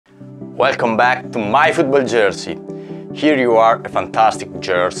Welcome back to My Football Jersey. Here you are, a fantastic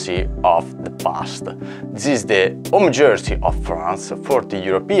jersey of the past. This is the home jersey of France for the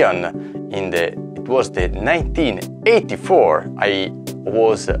European. It was the 1984. I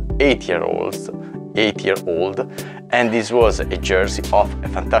was 8 years old, and this was a jersey of a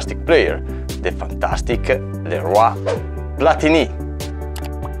fantastic player, the fantastic Leroy Platini.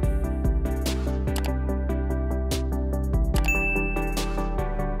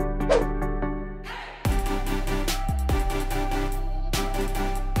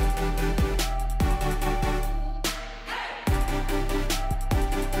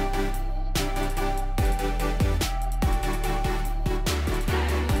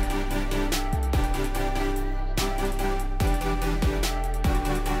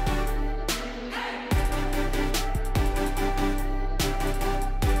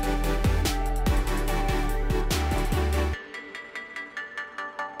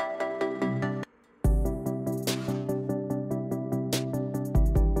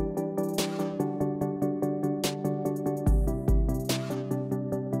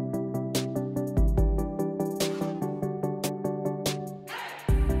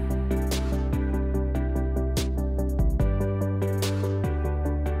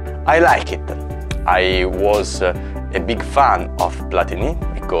 I like it. I was a big fan of Platini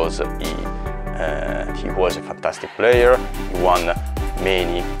because he was a fantastic player. He won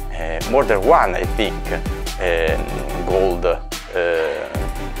many, more than one, I think, gold,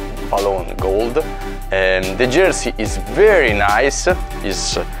 Ballon gold. The jersey is very nice,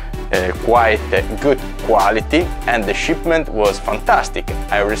 is quite good quality, and the shipment was fantastic.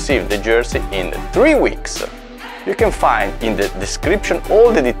 I received the jersey in 3 weeks. You can find in the description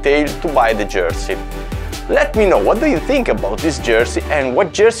all the details to buy the jersey. Let me know what do you think about this jersey and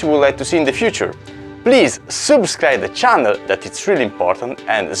what jersey you would like to see in the future. Please subscribe the channel, that it's really important,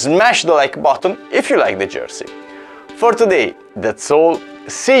 and smash the like button if you like the jersey. For today, that's all.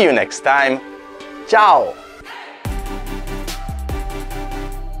 See you next time. Ciao!